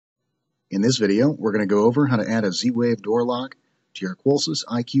In this video, we're going to go over how to add a Z-Wave door lock to your Qolsys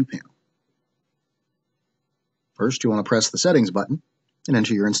IQ panel. First, you want to press the Settings button and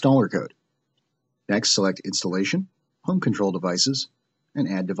enter your installer code. Next, select Installation, Home Control Devices, and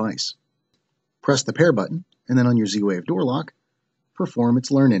Add Device. Press the Pair button, and then on your Z-Wave door lock, perform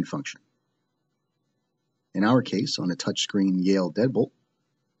its learn-in function. In our case, on a touchscreen Yale deadbolt,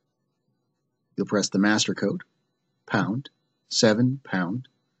 you'll press the master code, pound, 7, pound,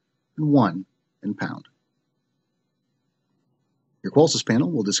 and 1, and pound. Your Qolsys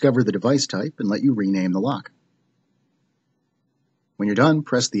panel will discover the device type and let you rename the lock. When you're done,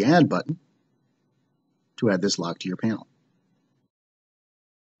 press the Add button to add this lock to your panel.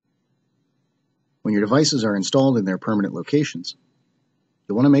 When your devices are installed in their permanent locations,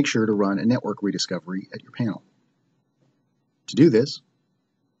 you'll want to make sure to run a network rediscovery at your panel. To do this,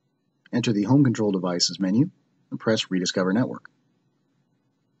 enter the Home Control Devices menu and press Rediscover Network.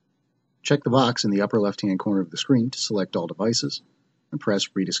 Check the box in the upper left-hand corner of the screen to select all devices and press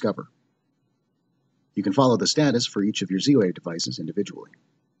Rediscover. You can follow the status for each of your Z-Wave devices individually.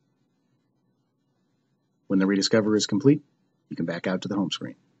 When the rediscover is complete, you can back out to the home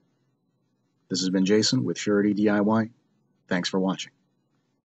screen. This has been Jason with Surety DIY. Thanks for watching.